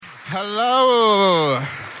Hello.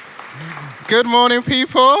 Good morning,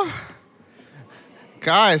 people.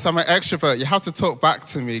 Guys, I'm an extrovert. You have to talk back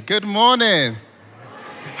to me. Good morning.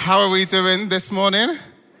 How are we doing this morning?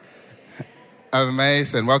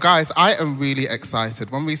 Amazing. Well, guys, I am really excited.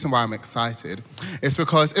 One reason why I'm excited is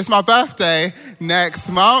because it's my birthday next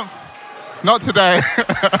month. Not today.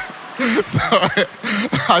 Sorry,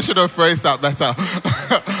 I should have phrased that better.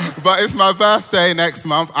 But it's my birthday next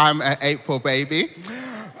month. I'm an April baby.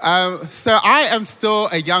 So I am still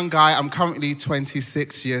a young guy. I'm currently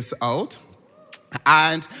 26 years old.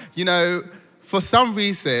 And, you know, for some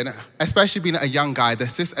reason, especially being a young guy,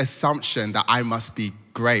 there's this assumption that I must be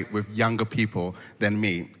great with younger people than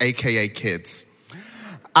me, aka kids.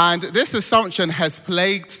 And this assumption has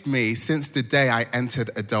plagued me since the day I entered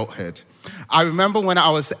adulthood. I remember when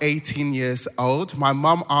I was 18 years old, my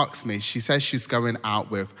mum asked me, she says she's going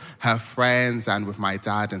out with her friends and with my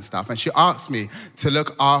dad and stuff, and she asked me to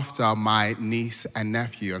look after my niece and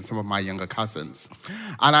nephew and some of my younger cousins.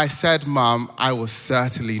 And I said, Mum, I will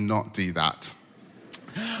certainly not do that.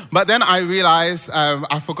 But then I realized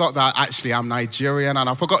I forgot that actually I'm Nigerian and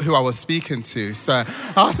I forgot who I was speaking to. So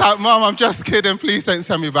I was like, Mum, I'm just kidding. Please don't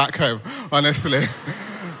send me back home, honestly.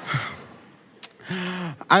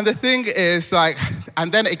 And the thing is,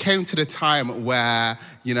 and then it came to the time where,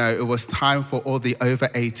 you know, it was time for all the over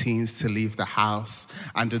 18s to leave the house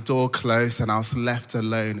and the door closed and I was left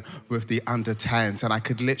alone with the under 10s and I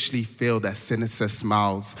could literally feel their sinister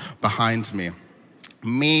smiles behind me.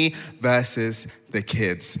 Me versus the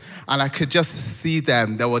kids. And I could just see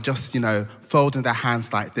them. They were just, you know, folding their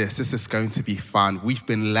hands like this. This is going to be fun. We've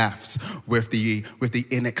been left with the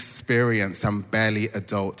inexperienced and barely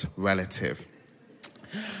adult relative.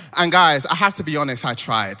 And guys, I have to be honest, I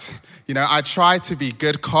tried. You know, I tried to be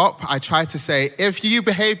good cop. I tried to say, if you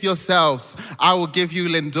behave yourselves, I will give you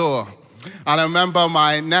Lindor. And I remember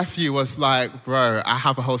my nephew was like, bro, I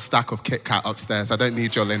have a whole stack of Kit Kat upstairs. I don't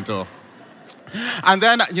need your Lindor. And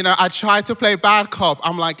then, you know, I tried to play bad cop.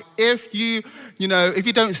 I'm like, if you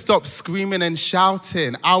don't stop screaming and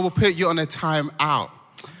shouting, I will put you on a time out.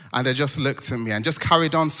 And they just looked at me and just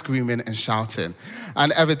carried on screaming and shouting.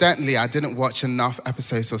 And evidently, I didn't watch enough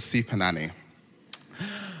episodes of Super Nanny.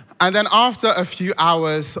 And then after a few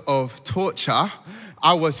hours of torture,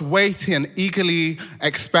 I was waiting, eagerly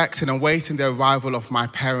expecting and waiting the arrival of my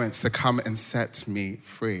parents to come and set me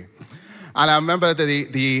free. And I remember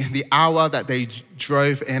the hour that they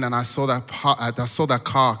drove in and I saw their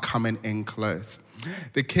car coming in close.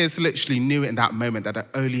 The kids literally knew in that moment that I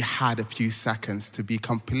only had a few seconds to be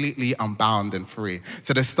completely unbound and free.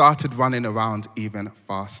 So they started running around even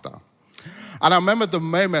faster. And I remember the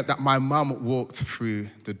moment that my mum walked through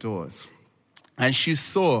the doors. And she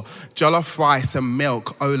saw jollof rice and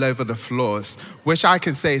milk all over the floors, which I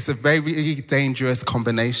can say is a very dangerous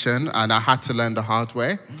combination, and I had to learn the hard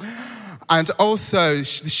way. And also,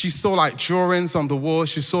 she saw like drawings on the walls.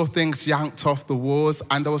 She saw things yanked off the walls.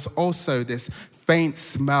 And there was also this faint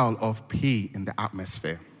smell of pee in the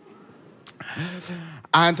atmosphere.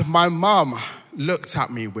 And my mum looked at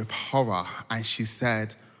me with horror and she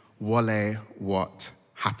said, Wale, what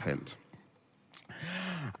happened?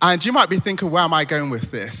 And you might be thinking, where am I going with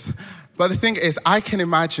this? But the thing is, I can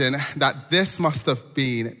imagine that this must have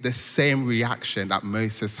been the same reaction that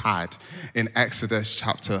Moses had in Exodus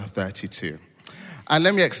chapter 32. And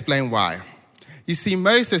let me explain why. You see,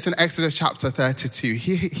 Moses in Exodus chapter 32,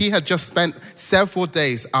 he had just spent several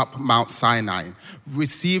days up Mount Sinai,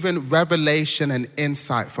 receiving revelation and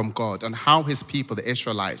insight from God on how his people, the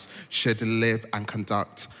Israelites, should live and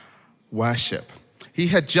conduct worship. He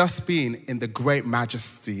had just been in the great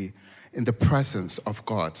majesty, in the presence of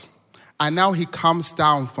God. And now he comes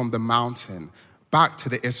down from the mountain back to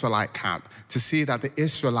the Israelite camp to see that the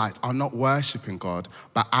Israelites are not worshiping God,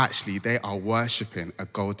 but actually they are worshiping a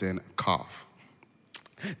golden calf.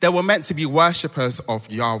 They were meant to be worshippers of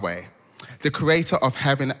Yahweh, the creator of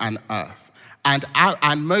heaven and earth. And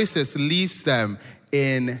Moses leaves them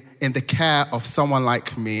in the care of someone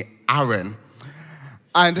like me, Aaron.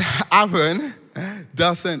 And Aaron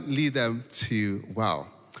doesn't lead them too well.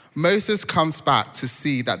 Moses comes back to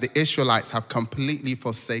see that the Israelites have completely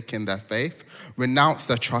forsaken their faith, renounced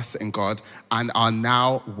their trust in God, and are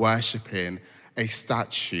now worshiping a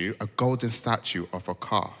statue, a golden statue of a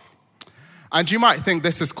calf. And you might think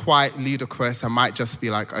this is quite ludicrous and might just be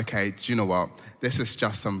like, okay, do you know what? This is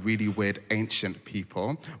just some really weird ancient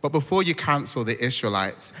people. But before you cancel the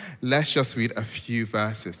Israelites, let's just read a few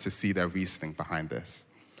verses to see their reasoning behind this.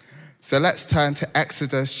 So let's turn to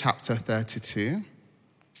Exodus chapter 32.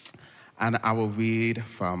 And I will read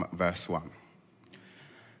from verse 1.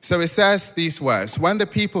 So it says these words: when the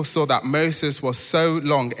people saw that Moses was so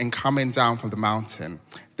long in coming down from the mountain,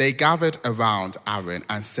 they gathered around Aaron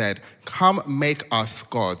and said, "Come, make us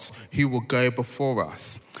gods who will go before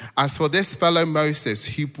us. As for this fellow Moses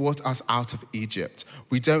who brought us out of Egypt,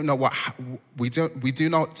 we do not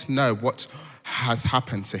know what has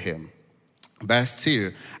happened to him." Verse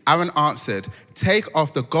 2, Aaron answered, "Take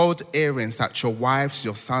off the gold earrings that your wives,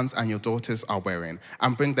 your sons, and your daughters are wearing,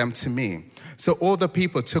 and bring them to me." So all the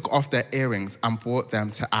people took off their earrings and brought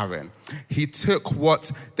them to Aaron. He took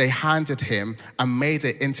what they handed him and made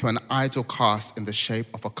it into an idol cast in the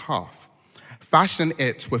shape of a calf. Fashioning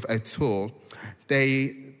it with a tool,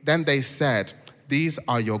 then they said, "These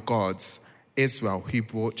are your gods, Israel, who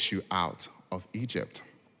brought you out of Egypt."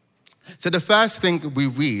 So the first thing we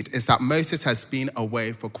read is that Moses has been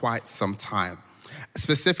away for quite some time.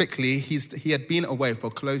 Specifically, he had been away for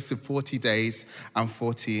close to 40 days and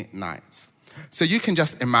 40 nights. So you can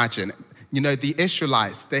just imagine, the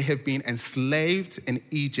Israelites, they have been enslaved in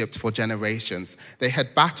Egypt for generations. They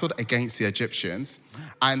had battled against the Egyptians,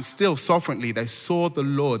 and still sovereignly, they saw the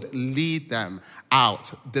Lord lead them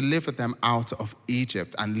out, deliver them out of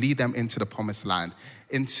Egypt, and lead them into the promised land,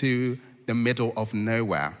 into the middle of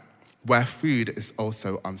nowhere, where food is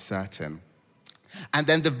also uncertain. And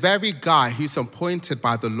then the very guy who's appointed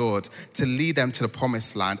by the Lord to lead them to the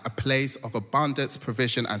promised land, a place of abundance,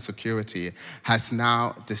 provision, and security, has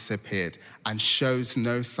now disappeared and shows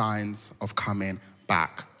no signs of coming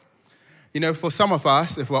back. For some of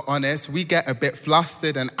us, if we're honest, we get a bit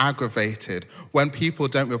flustered and aggravated when people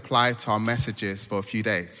don't reply to our messages for a few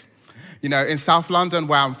days. In South London,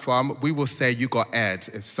 where I'm from, we will say you got aired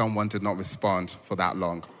if someone did not respond for that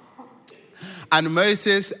long. And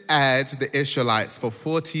Moses aired the Israelites for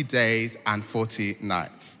 40 days and 40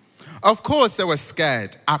 nights. Of course, they were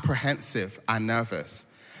scared, apprehensive, and nervous.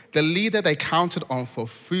 The leader they counted on for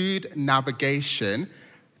food navigation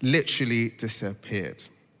literally disappeared.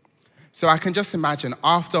 So I can just imagine,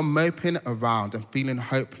 after moping around and feeling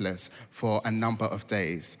hopeless for a number of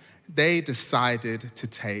days, they decided to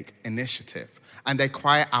take initiative. And they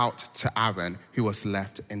cry out to Aaron, who was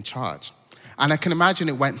left in charge. And I can imagine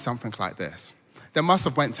it went something like this. They must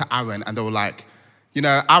have went to Aaron and they were like,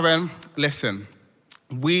 "Aaron, listen,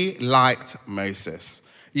 we liked Moses.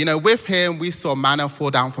 With him, we saw manna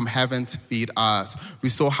fall down from heaven to feed us. We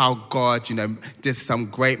saw how God, did some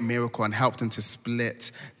great miracle and helped him to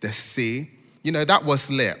split the sea. That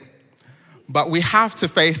was lit. But we have to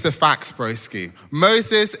face the facts, broski.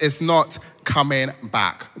 Moses is not coming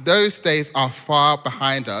back. Those days are far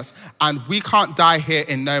behind us, and we can't die here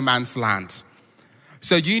in no man's land.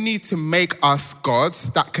 So you need to make us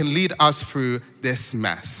gods that can lead us through this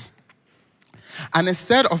mess." And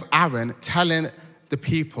instead of Aaron telling the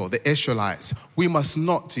people, the Israelites, "We must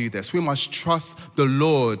not do this. We must trust the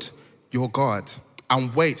Lord, your God,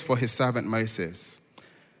 and wait for his servant Moses,"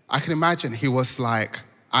 I can imagine he was like,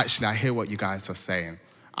 "Actually, I hear what you guys are saying.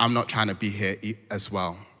 I'm not trying to be here as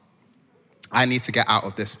well. I need to get out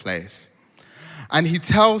of this place." And he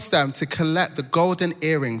tells them to collect the golden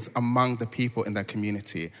earrings among the people in their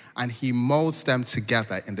community, and he molds them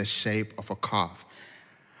together in the shape of a calf.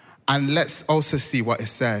 And let's also see what it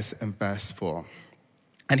says in verse 4.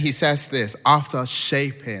 And he says this, after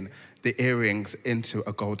shaping the earrings into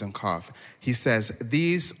a golden calf, he says,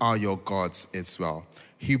 "These are your gods, Israel,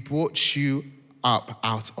 who brought you up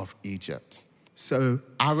out of Egypt." So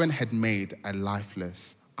Aaron had made a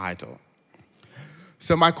lifeless idol.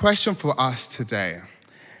 So my question for us today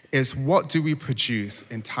is, what do we produce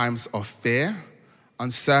in times of fear,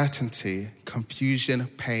 uncertainty, confusion,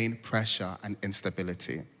 pain, pressure, and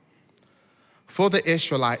instability? For the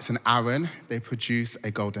Israelites and Aaron, they produce a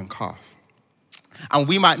golden calf. And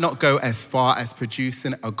we might not go as far as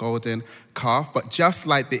producing a golden calf, but just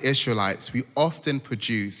like the Israelites, we often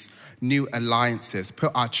produce new alliances,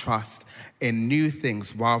 put our trust in new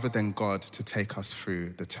things rather than God to take us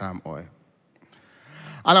through the turmoil.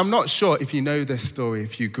 And I'm not sure if you know this story,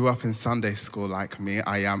 if you grew up in Sunday school like me.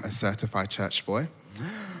 I am a certified church boy.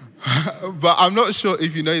 But I'm not sure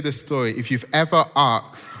if you know this story, if you've ever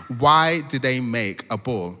asked, why did they make a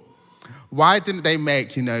bull? Why didn't they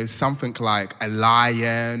make, something like a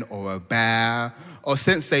lion or a bear? Or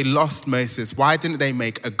since they lost Moses, why didn't they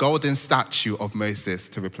make a golden statue of Moses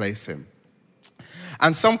to replace him?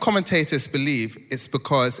 And some commentators believe it's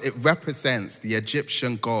because it represents the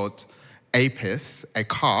Egyptian god Apis, a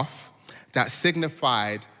calf, that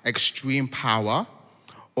signified extreme power,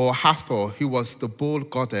 or Hathor, who was the bull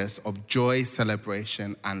goddess of joy,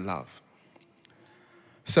 celebration, and love.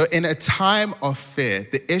 So in a time of fear,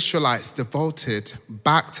 the Israelites devoted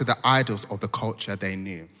back to the idols of the culture they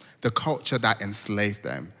knew. the culture that enslaved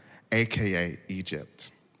them, aka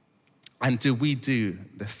Egypt. And do we do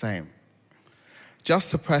the same?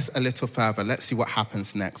 Just to press a little further, let's see what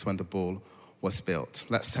happens next when the bull was built.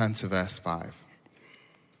 Let's turn to verse 5.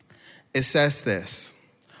 It says this: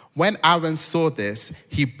 when Aaron saw this,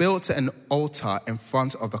 he built an altar in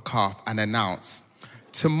front of the calf and announced,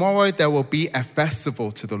 "Tomorrow there will be a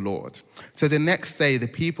festival to the Lord." So the next day, the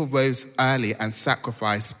people rose early and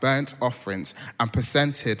sacrificed burnt offerings and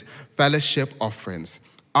presented fellowship offerings.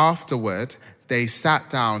 Afterward, they sat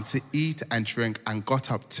down to eat and drink and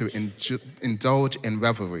got up to indulge in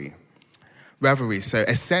revelry. So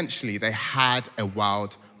essentially, they had a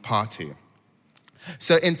wild party.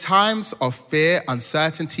 So in times of fear,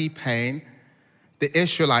 uncertainty, pain, the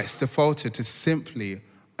Israelites defaulted to simply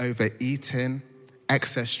overeating,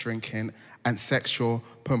 excess drinking, and sexual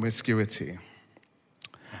promiscuity.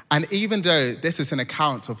 And even though this is an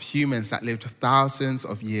account of humans that lived thousands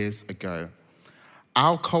of years ago,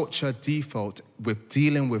 our culture default with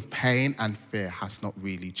dealing with pain and fear has not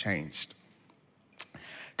really changed.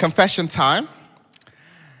 Confession time.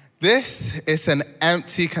 This is an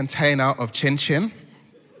empty container of chin chin.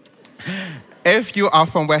 If you are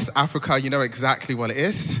from West Africa, you know exactly what it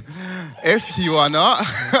is. If you are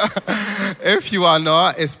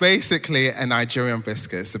not, it's basically a Nigerian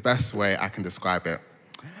biscuit. It's the best way I can describe it.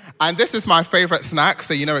 And this is my favorite snack,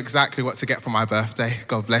 so you know exactly what to get for my birthday.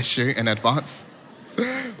 God bless you in advance.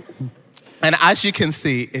 And as you can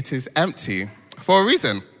see, it is empty for a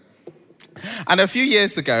reason. And a few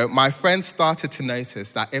years ago, my friends started to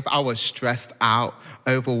notice that if I was stressed out,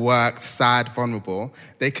 overworked, sad, vulnerable,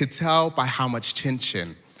 they could tell by how much chin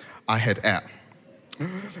chin I had ate.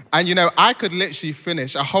 And you know, I could literally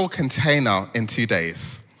finish a whole container in 2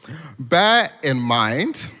 days. Bear in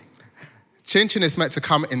mind, chin chin is meant to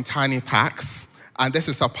come in tiny packs, and this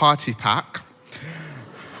is a party pack.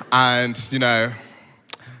 And you know,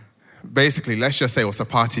 basically, let's just say it was a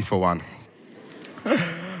party for one.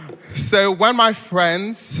 So when my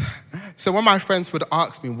friends would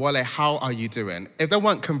ask me, "Wale, how are you doing?" If they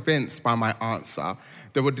weren't convinced by my answer,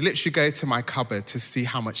 they would literally go to my cupboard to see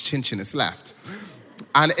how much chin chin is left.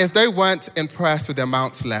 And if they weren't impressed with the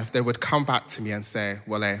amount left, they would come back to me and say,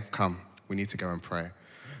 "Wale, come, we need to go and pray."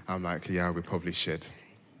 I'm like, yeah, we probably should.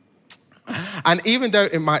 And even though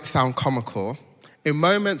it might sound comical, in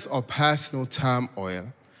moments of personal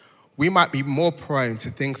turmoil, we might be more prone to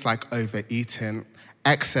things like overeating,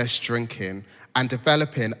 excess drinking, and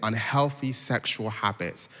developing unhealthy sexual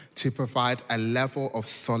habits to provide a level of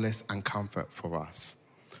solace and comfort for us,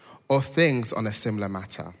 or things on a similar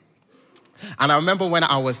matter. And I remember when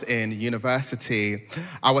I was in university,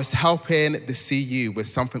 I was helping the CU with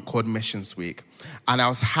something called Missions Week, and I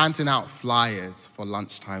was handing out flyers for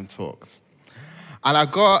lunchtime talks. And I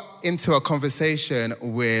got into a conversation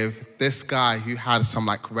with this guy who had some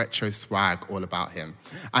like retro swag all about him.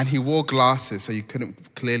 And he wore glasses so you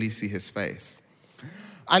couldn't clearly see his face.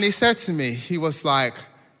 And he said to me, he was like,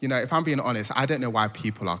 you know, if I'm being honest, I don't know why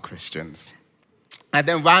people are Christians. And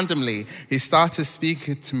then randomly, he started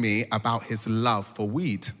speaking to me about his love for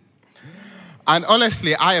weed. And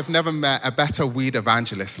honestly, I have never met a better weed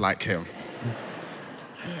evangelist like him.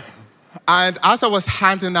 And as I was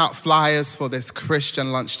handing out flyers for this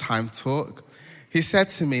Christian lunchtime talk, he said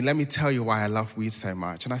to me, "Let me tell you why I love weed so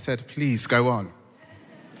much." And I said, "Please, go on."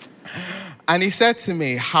 And he said to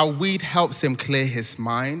me how weed helps him clear his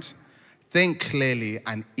mind, think clearly,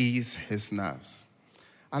 and ease his nerves.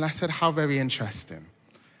 And I said, "How very interesting.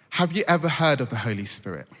 Have you ever heard of the Holy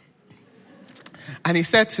Spirit?" And he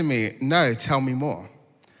said to me, "No, tell me more."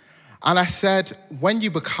 And I said, when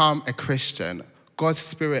you become a Christian, God's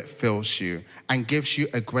Spirit fills you and gives you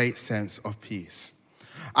a great sense of peace.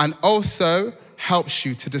 And also helps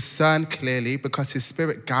you to discern clearly because His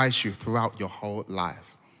Spirit guides you throughout your whole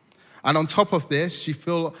life. And on top of this, you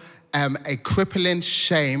feel a crippling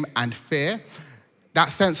shame and fear.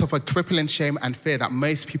 That sense of a crippling shame and fear that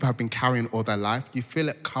most people have been carrying all their life, you feel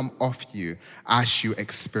it come off you as you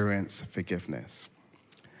experience forgiveness.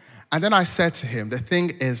 And then I said to him, the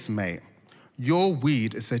thing is, mate, your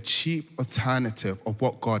weed is a cheap alternative of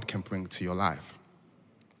what God can bring to your life.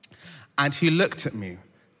 And he looked at me,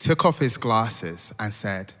 took off his glasses and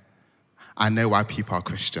said, I know why people are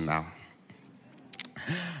Christian now.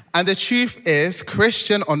 And the truth is,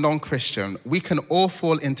 Christian or non-Christian, we can all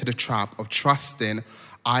fall into the trap of trusting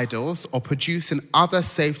idols or producing other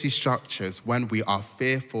safety structures when we are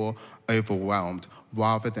fearful, overwhelmed,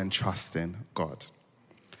 rather than trusting God.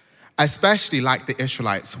 Especially like the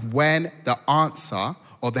Israelites, when the answer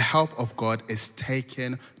or the help of God is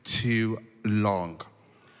taking too long.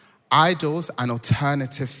 Idols and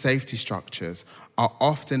alternative safety structures are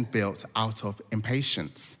often built out of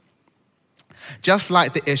impatience. Just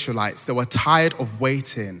like the Israelites, they were tired of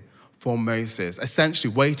waiting for Moses,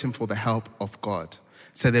 essentially waiting for the help of God.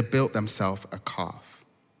 So they built themselves a calf.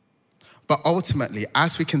 But ultimately,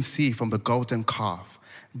 as we can see from the golden calf,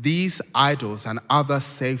 these idols and other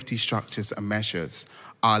safety structures and measures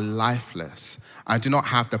are lifeless and do not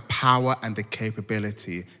have the power and the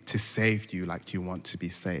capability to save you like you want to be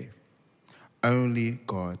saved. Only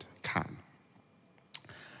God can.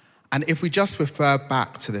 And if we just refer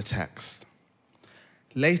back to the text,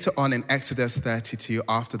 later on in Exodus 32,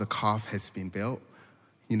 after the calf has been built,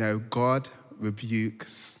 God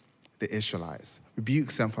rebukes the Israelites,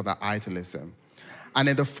 rebukes them for their idolism. And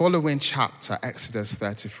in the following chapter, Exodus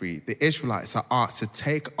 33, the Israelites are asked to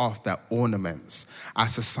take off their ornaments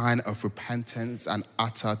as a sign of repentance and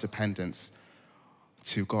utter dependence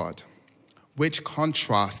to God, which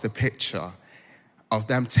contrasts the picture of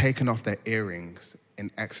them taking off their earrings in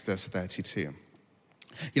Exodus 32.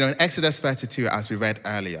 In Exodus 32, as we read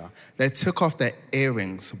earlier, they took off their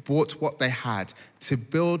earrings, bought what they had to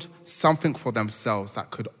build something for themselves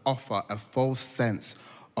that could offer a false sense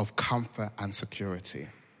of comfort and security.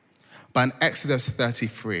 But in Exodus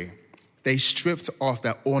 33, they stripped off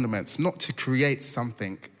their ornaments, not to create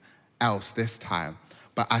something else this time,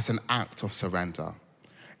 but as an act of surrender.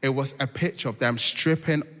 It was a picture of them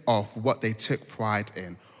stripping off what they took pride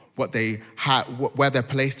in, what they had, where they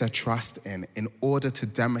placed their trust in order to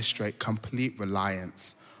demonstrate complete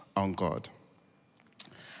reliance on God.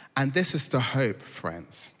 And this is the hope,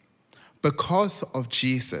 friends. Because of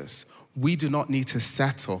Jesus, we do not need to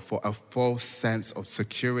settle for a false sense of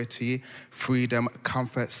security, freedom,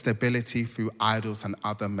 comfort, stability through idols and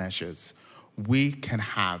other measures. We can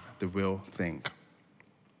have the real thing.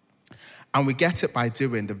 And we get it by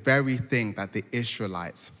doing the very thing that the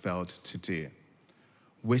Israelites failed to do,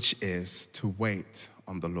 which is to wait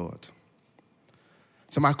on the Lord.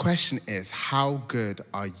 So my question is, how good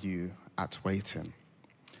are you at waiting?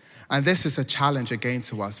 And this is a challenge again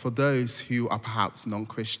to us for those who are perhaps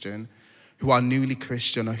non-Christian, who are newly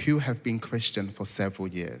Christian, or who have been Christian for several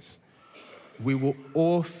years. We will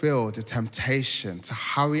all feel the temptation to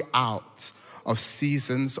hurry out of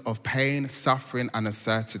seasons of pain, suffering, and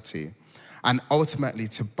uncertainty, and ultimately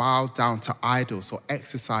to bow down to idols or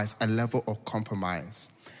exercise a level of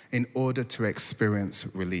compromise in order to experience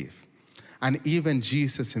relief. And even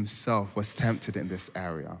Jesus himself was tempted in this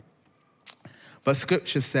area. But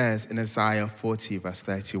scripture says in Isaiah 40, verse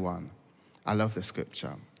 31, I love this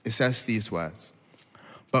scripture. It says these words,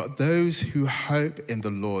 "But those who hope in the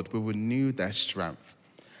Lord will renew their strength.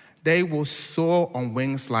 They will soar on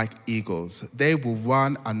wings like eagles. They will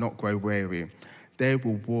run and not grow weary. They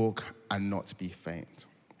will walk and not be faint."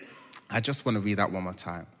 I just want to read that one more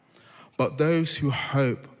time. But those who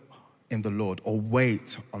hope in the Lord or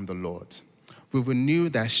wait on the Lord will renew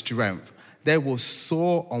their strength. They will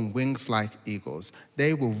soar on wings like eagles.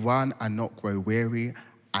 They will run and not grow weary,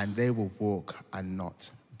 and they will walk and not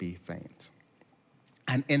be faint.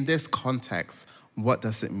 And in this context, what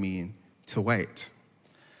does it mean to wait?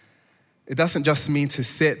 It doesn't just mean to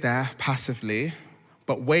sit there passively,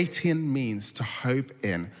 but waiting means to hope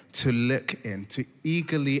in, to look in, to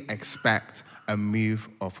eagerly expect a move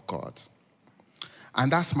of God.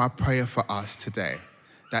 And that's my prayer for us today,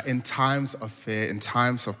 that in times of fear, in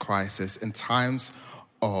times of crisis, in times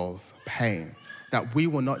of pain, that we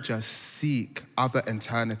will not just seek other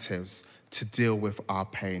alternatives to deal with our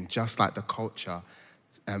pain, just like the culture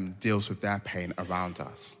deals with their pain around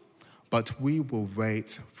us. But we will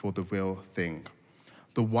wait for the real thing,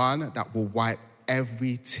 the one that will wipe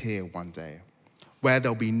every tear one day, where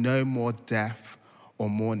there'll be no more death or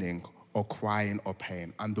mourning or crying or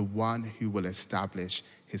pain, and the one who will establish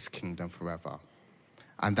his kingdom forever.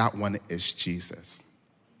 And that one is Jesus.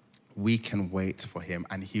 We can wait for him,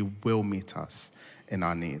 and he will meet us in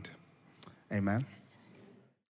our need. Amen.